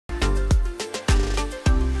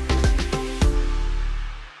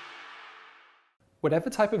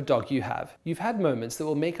Whatever type of dog you have, you've had moments that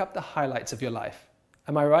will make up the highlights of your life.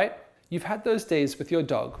 Am I right? You've had those days with your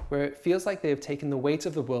dog where it feels like they have taken the weight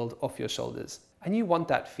of the world off your shoulders, and you want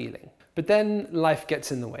that feeling. But then life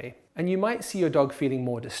gets in the way, and you might see your dog feeling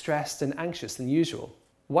more distressed and anxious than usual.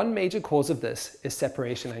 One major cause of this is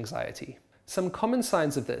separation anxiety. Some common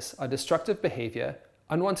signs of this are destructive behavior,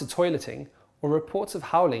 unwanted toileting, or reports of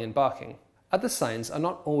howling and barking. Other signs are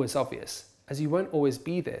not always obvious, as you won't always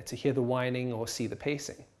be there to hear the whining or see the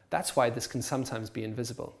pacing. That's why this can sometimes be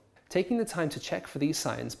invisible. Taking the time to check for these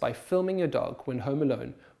signs by filming your dog when home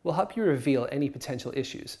alone will help you reveal any potential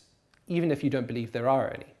issues, even if you don't believe there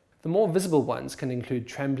are any. The more visible ones can include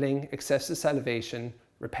trembling, excessive salivation,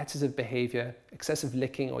 repetitive behavior, excessive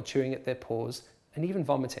licking or chewing at their paws, and even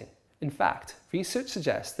vomiting. In fact, research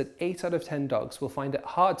suggests that 8 out of 10 dogs will find it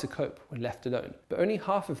hard to cope when left alone, but only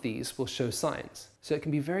half of these will show signs, so it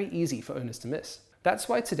can be very easy for owners to miss. That's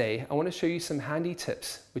why today I want to show you some handy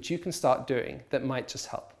tips which you can start doing that might just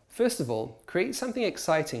help. First of all, create something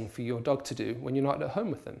exciting for your dog to do when you're not at home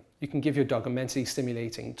with them. You can give your dog a mentally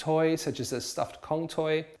stimulating toy, such as a stuffed Kong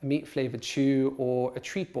toy, a meat-flavored chew, or a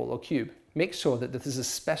treat ball or cube. Make sure that this is a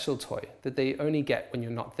special toy that they only get when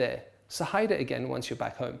you're not there, so hide it again once you're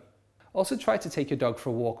back home. Also try to take your dog for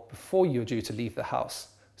a walk before you're due to leave the house,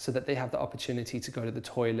 so that they have the opportunity to go to the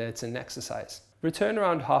toilet and exercise. Return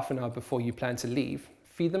around half an hour before you plan to leave,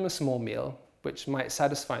 feed them a small meal, which might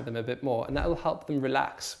satisfy them a bit more, and that will help them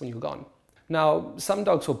relax when you're gone. Now, some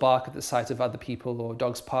dogs will bark at the sight of other people or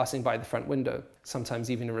dogs passing by the front window,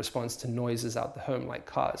 sometimes even in response to noises out the home like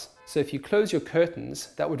cars. So if you close your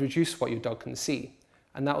curtains, that would reduce what your dog can see,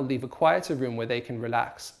 and that will leave a quieter room where they can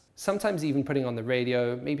relax. Sometimes even putting on the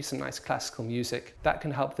radio, maybe some nice classical music, that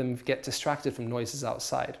can help them get distracted from noises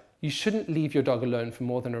outside. You shouldn't leave your dog alone for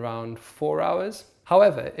more than around 4 hours.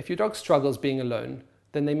 However, if your dog struggles being alone,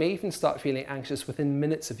 then they may even start feeling anxious within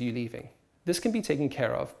minutes of you leaving. This can be taken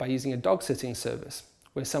care of by using a dog sitting service,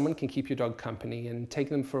 where someone can keep your dog company and take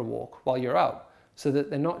them for a walk while you're out, so that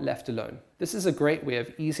they're not left alone. This is a great way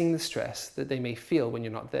of easing the stress that they may feel when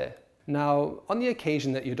you're not there. Now, on the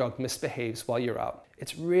occasion that your dog misbehaves while you're out,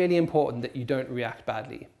 it's really important that you don't react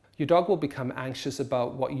badly. Your dog will become anxious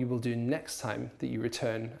about what you will do next time that you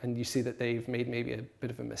return and you see that they've made maybe a bit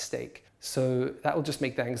of a mistake. So that will just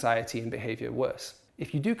make the anxiety and behavior worse.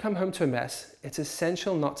 If you do come home to a mess, it's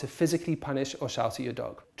essential not to physically punish or shout at your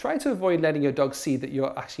dog. Try to avoid letting your dog see that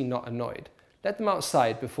you're actually not annoyed. Let them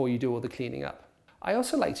outside before you do all the cleaning up. I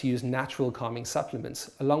also like to use natural calming supplements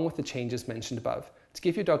along with the changes mentioned above to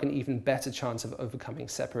give your dog an even better chance of overcoming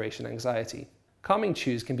separation anxiety. Calming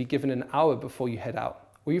chews can be given an hour before you head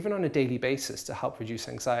out, or even on a daily basis to help reduce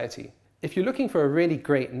anxiety. If you're looking for a really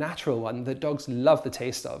great natural one that dogs love the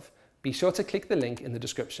taste of, be sure to click the link in the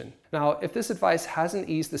description. Now, if this advice hasn't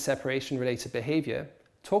eased the separation-related behavior,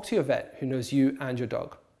 talk to your vet who knows you and your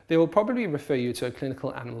dog. They will probably refer you to a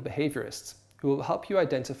clinical animal behaviorist who will help you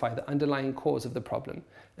identify the underlying cause of the problem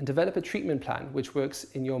and develop a treatment plan which works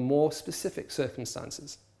in your more specific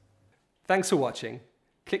circumstances. Thanks for watching.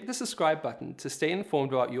 Click the subscribe button to stay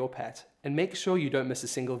informed about your pet and make sure you don't miss a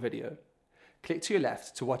single video. Click to your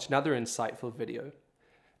left to watch another insightful video.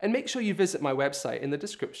 And make sure you visit my website in the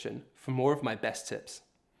description for more of my best tips.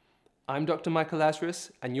 I'm Dr. Michael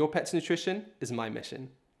Lazaris, and your pet's nutrition is my mission.